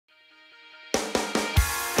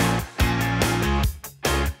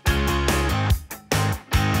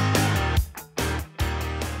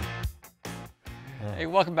Hey,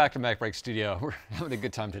 welcome back to MacBreak Studio. We're having a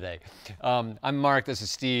good time today. I'm Mark, this is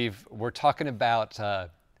Steve. We're talking about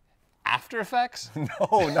After Effects?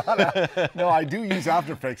 No, I do use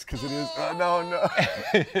After Effects because it is,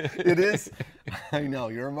 it is, I know,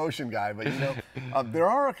 you're a motion guy, but you know, there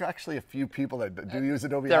are actually a few people that do use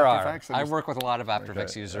Adobe After Effects. I work with a lot of After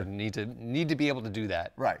Effects users and need to be able to do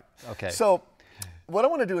that. Right. Okay. So, what I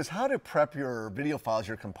want to do is how to prep your video files,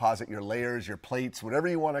 your composite, your layers, your plates, whatever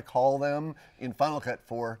you want to call them in Final Cut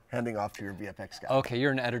for handing off to your VFX guy. Okay,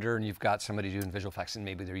 you're an editor and you've got somebody doing visual effects and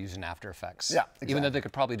maybe they're using After Effects. Yeah, exactly. Even though they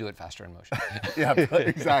could probably do it faster in motion. Yeah,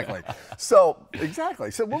 exactly. So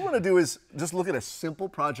what we're going to do is just look at a simple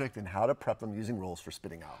project and how to prep them using rolls for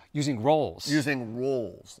spitting out. Using rolls? Using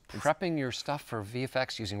rolls. Prepping your stuff for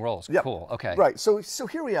VFX using rolls. Yep. Cool, okay. Right, so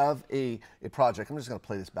here we have a project. I'm just going to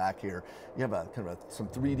play this back here. You have some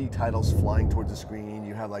 3D titles flying towards the screen.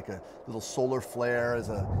 You have like a little solar flare as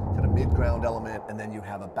a kind of mid-ground element, and then you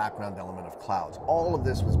have a background element of clouds. All of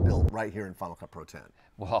this was built right here in Final Cut Pro 10.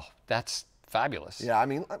 Well, that's fabulous. Yeah, I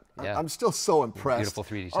mean, I'm still so impressed. Beautiful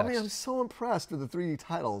 3D text. I mean, I'm so impressed with the 3D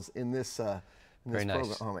titles in this Very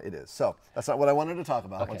nice. program. Oh, it is. So that's not what I wanted to talk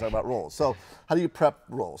about. I want to talk about rolls. So how do you prep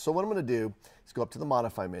rolls? So what I'm going to do is go up to the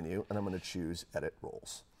Modify menu, and I'm going to choose Edit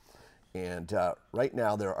Rolls. And right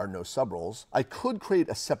now there are no sub rolls. I could create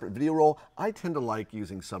a separate video roll. I tend to like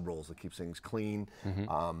using sub rolls. It keeps things clean.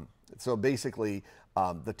 So basically,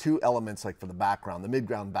 the two elements, like for the background, the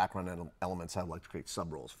mid-ground background elements, I like to create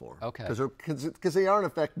sub rolls for. Okay. Because they are in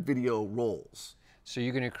effect video rolls. So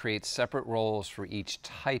you're going to create separate roles for each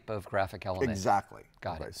type of graphic element. Exactly.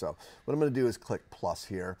 Got it. So what I'm going to do is click plus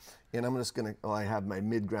here, and I'm just going to, I have my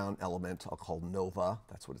mid-ground element, I'll call Nova.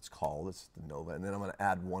 That's what it's called. It's the Nova. And then I'm going to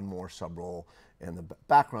add one more sub-role, and the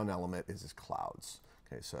background element is clouds.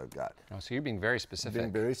 Okay, so I've got. Oh, so you're being very specific.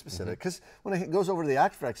 Being very specific. Because when it goes over to the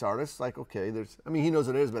After Effects artist, like, okay, he knows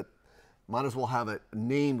what it is, but might as well have it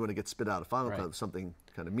named when it gets spit out of Final Cut, something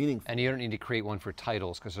kind of meaningful. And you don't need to create one for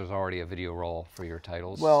titles because there's already a video roll for your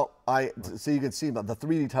titles. Well, so you can see the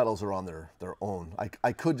 3D titles are on their own.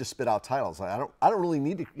 I could just spit out titles. I don't really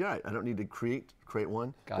need to. Yeah, I don't need to create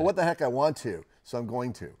one. But what the heck, I want to. So I'm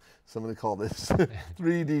going to. So I'm going to call this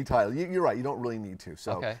 3D title. You're right. You don't really need to.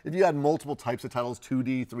 So if you had multiple types of titles,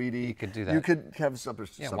 2D, 3D, you could do that. You could have something.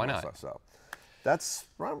 Yeah, why not? Stuff. So that's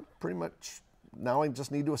pretty much. Now I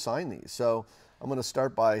just need to assign these. So I'm going to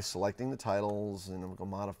start by selecting the titles, and then we'll go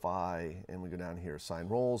Modify, and we go down here, Assign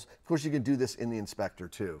Roles. Of course, you can do this in the inspector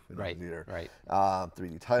too. Right.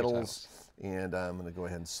 3D titles, and I'm going to go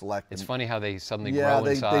ahead and select. It's funny how they suddenly grow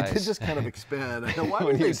in size. Yeah, they did just kind of expand. Why when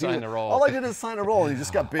would they you assign the role? All I did is assign a role, and you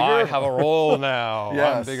just got bigger. I have a role now.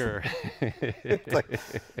 Yes. I'm bigger.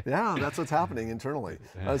 Yeah, that's what's happening internally.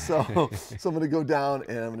 So I'm going to go down,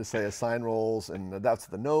 and I'm going to say Assign Roles, and that's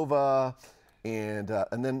the Nova. And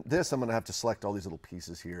then this, I'm going to have to select all these little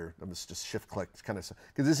pieces here. I'm just shift click, kind of,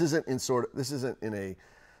 because this isn't in a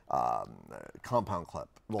compound clip.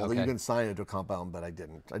 Well, you can assign it to a compound, but I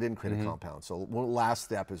didn't create a compound. So one last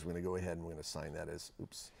step is we're going to go ahead and we're going to assign that as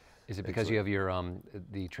Is it because you have your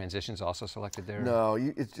the transitions also selected there? No,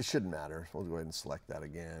 it shouldn't matter. We'll go ahead and select that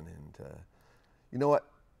again. And you know what?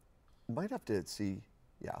 Might have to see.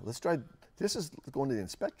 Yeah, let's try. This is going to the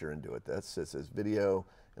inspector and do it. It says video.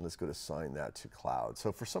 And let's go to assign that to cloud.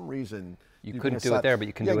 So for some reason you couldn't do it there, but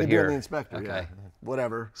you can do it here. You can do it in the inspector. Okay. Yeah.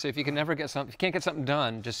 Whatever. So if you can't get something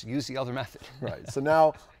done, just use the other method. Right. So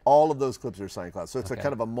now all of those clips are assigned cloud. So it's a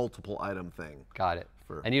kind of a multiple item thing. Got it.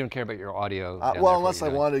 And you don't care about your audio. Well, unless I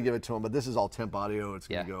wanted to give it to them, but this is all temp audio. It's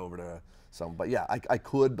going to go over to some. But yeah, I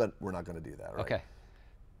could, but we're not going to do that. Right? Okay.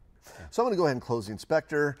 So I'm going to go ahead and close the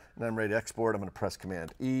inspector, and I'm ready to export. I'm going to press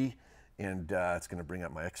Command E. And it's going to bring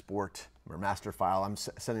up my export, or master file. I'm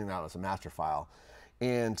sending it out as a master file.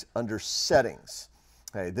 And under settings,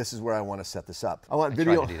 okay, this is where I want to set this up. I want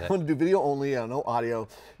video. I want to do video only, no audio.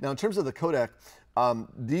 Now, in terms of the codec,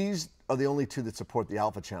 these are the only two that support the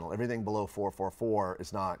alpha channel. Everything below 444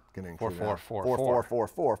 is not going to include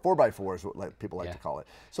 4444. 4x4 is what people like to call it.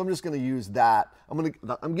 So I'm just going to use that.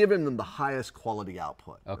 I'm giving them the highest quality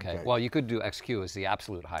output. Okay. Well, you could do XQ as the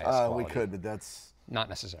absolute highest quality. We could, but that's not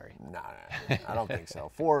necessary. No, I don't think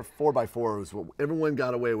so. 4x4 was what everyone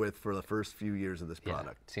got away with for the first few years of this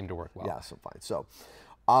product. Yeah, seemed to work well. Yeah, so fine. So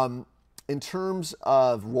in terms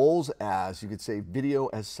of roles as, you could say video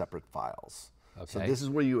as separate files. Okay. So this is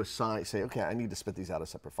where you say, okay, I need to spit these out as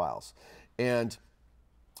separate files. And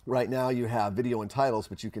right now you have video and titles,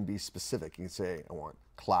 but you can be specific. You can say, I want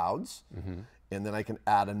clouds, and then I can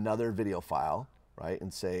add another video file, right,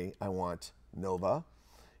 and say, I want Nova.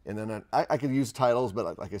 And then I could use titles,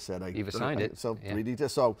 but like I said, You've assigned it. So Yeah. 3D.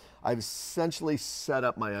 So I've essentially set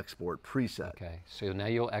up my export preset. Okay, so now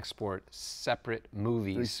you'll export separate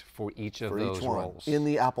movies for each of for those each one roles. in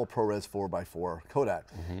the Apple ProRes 4x4 codec.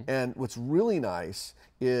 And what's really nice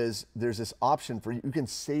is there's this option for you can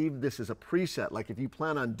save this as a preset. Like if you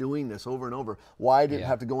plan on doing this over and over, why didn't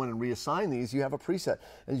have to go in and reassign these? You have a preset.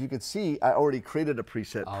 As you can see, I already created a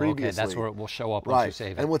preset previously. Okay, that's where it will show up once you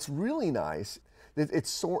save it. And what's really nice,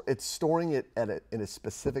 it's storing it in a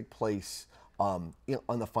specific place on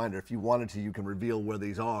the Finder. If you wanted to, you can reveal where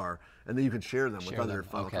these are, and then you can share them with other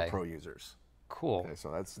Final Cut Pro users. Cool. Okay,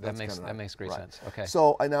 so that makes great sense. Okay.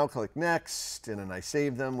 So I now click next, and then I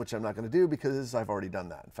save them, which I'm not going to do because I've already done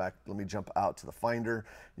that. In fact, let me jump out to the Finder.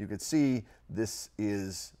 You can see these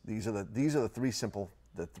are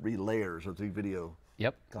the three layers or 3 video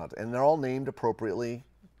content, and they're all named appropriately.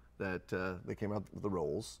 That they came out with the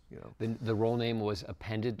roles. The role name was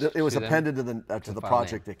appended. It was to appended them? to the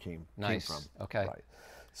project it came from. Okay. Right.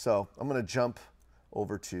 So I'm going to jump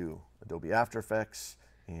over to Adobe After Effects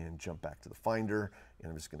and jump back to the Finder,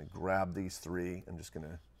 and I'm just going to grab these 3 and just going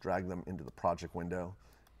to drag them into the project window.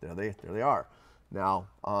 There they are. Now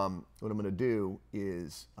what I'm going to do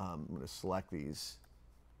is I'm going to select these.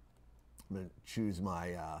 I'm going to choose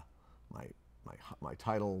my my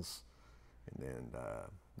titles, and then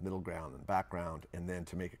middle ground and background, and then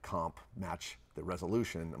to make a comp match the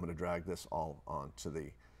resolution, I'm going to drag this all onto the,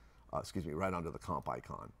 right onto the comp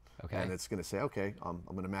icon. Okay. And it's going to say, okay, I'm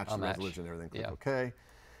going to match the resolution and everything. Click OK,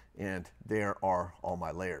 and there are all my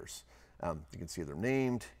layers. You can see they're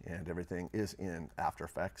named, and everything is in After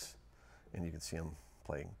Effects, and you can see them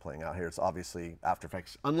playing out here. It's obviously After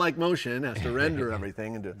Effects, unlike Motion, has to render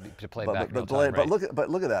everything and to play back. But look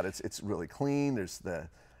at that. It's really clean. There's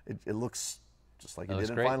it looks just like it did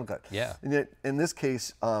in Final Cut. Yeah. And in this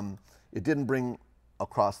case, it didn't bring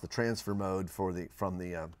across the transfer mode from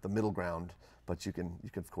the middle ground, but you can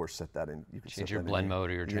of course set that in. You can change your blend mode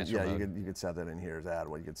or your transfer mode. Yeah, you can set that in here as add.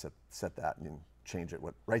 Well, you can set that and change it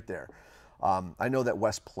right there. I know that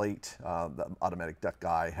West Plate, the automatic duck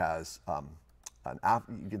guy, has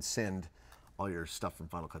you can send all your stuff from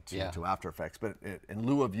Final Cut 2 to After Effects, but in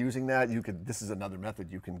lieu of using that, this is another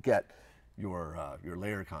method you can get your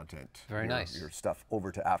layer content, your stuff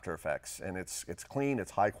over to After Effects, and it's clean,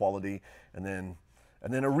 it's high quality, and then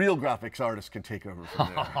a real graphics artist can take over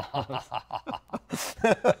from there.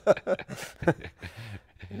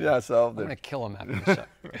 Yeah, so I'm gonna kill him after this.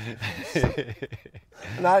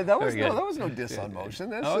 that was no diss on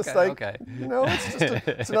Motion. It's just like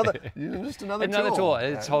it's another tool.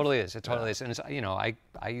 It totally is. It totally is. And it's, I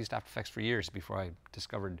used After Effects for years before I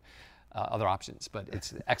discovered other options. But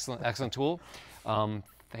it's an excellent tool.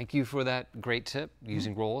 Thank you for that great tip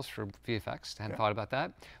using roles for VFX. I hadn't thought about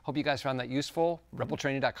that. Hope you guys found that useful.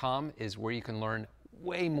 RebelTraining.com is where you can learn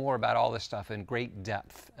way more about all this stuff in great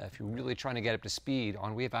depth. If you're really trying to get up to speed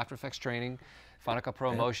we have After Effects training, Final Cut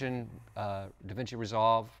Pro Motion, DaVinci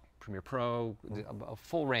Resolve, Premiere Pro, a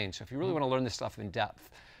full range. So if you really want to learn this stuff in depth,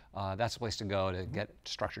 that's the place to go to get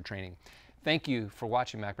structured training. Thank you for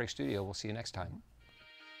watching MacBreak Studio. We'll see you next time.